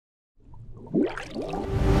If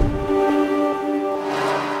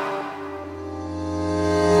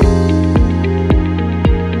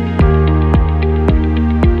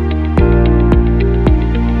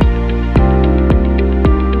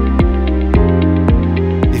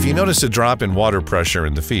you notice a drop in water pressure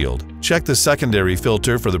in the field, check the secondary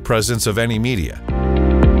filter for the presence of any media.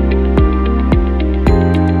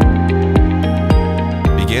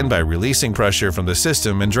 Begin by releasing pressure from the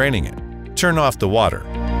system and draining it. Turn off the water.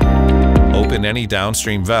 Open any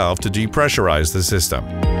downstream valve to depressurize the system.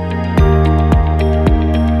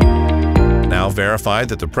 Now verify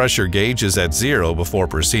that the pressure gauge is at 0 before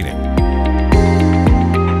proceeding.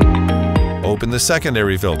 Open the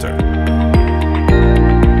secondary filter.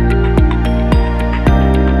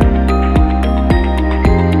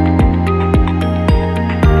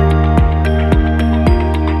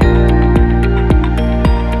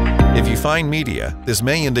 If you find media, this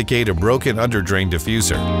may indicate a broken underdrain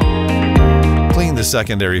diffuser. Clean the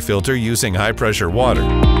secondary filter using high-pressure water.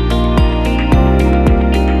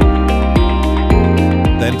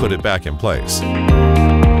 Then put it back in place.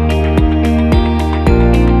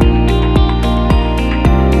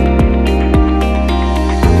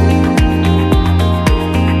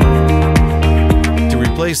 To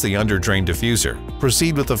replace the underdrain diffuser,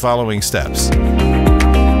 proceed with the following steps.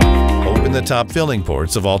 Open the top filling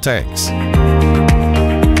ports of all tanks.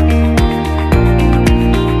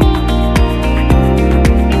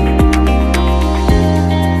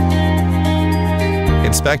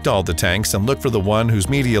 Inspect all the tanks and look for the one whose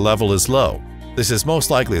media level is low. This is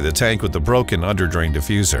most likely the tank with the broken underdrain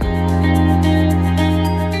diffuser.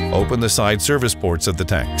 Open the side service ports of the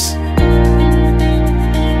tanks.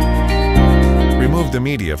 Remove the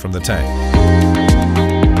media from the tank.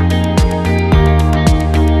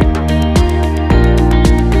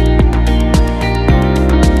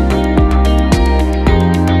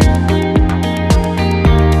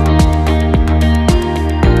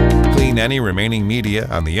 Any remaining media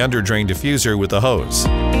on the underdrain diffuser with a hose.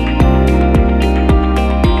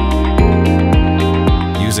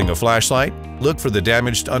 Using a flashlight, look for the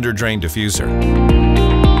damaged underdrain diffuser.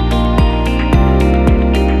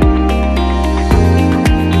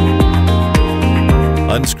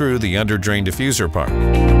 Unscrew the underdrain diffuser part.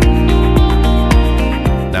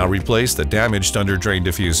 Now replace the damaged underdrain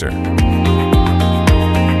diffuser.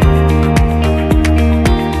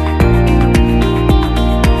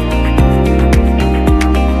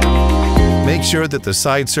 Make sure that the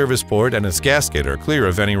side service port and its gasket are clear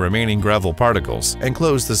of any remaining gravel particles and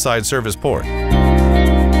close the side service port.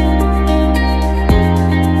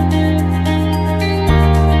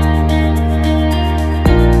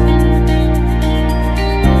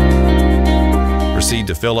 Proceed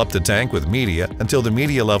to fill up the tank with media until the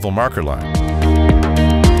media level marker line.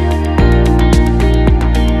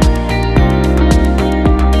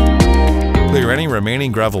 Clear any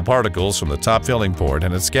remaining gravel particles from the top filling port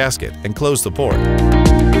and its gasket and close the port.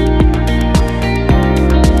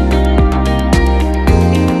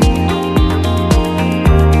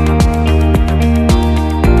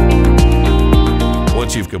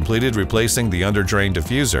 Once you've completed replacing the underdrain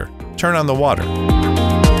diffuser, turn on the water.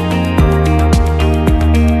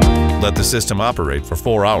 Let the system operate for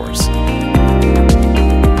 4 hours.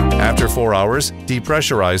 After 4 hours,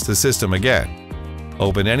 depressurize the system again.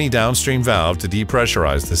 Open any downstream valve to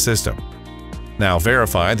depressurize the system. Now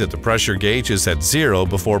verify that the pressure gauge is at 0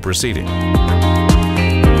 before proceeding.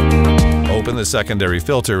 Open the secondary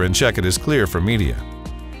filter and check it is clear for media.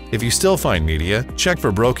 If you still find media, check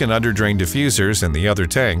for broken underdrain diffusers in the other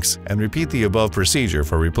tanks and repeat the above procedure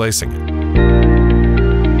for replacing it.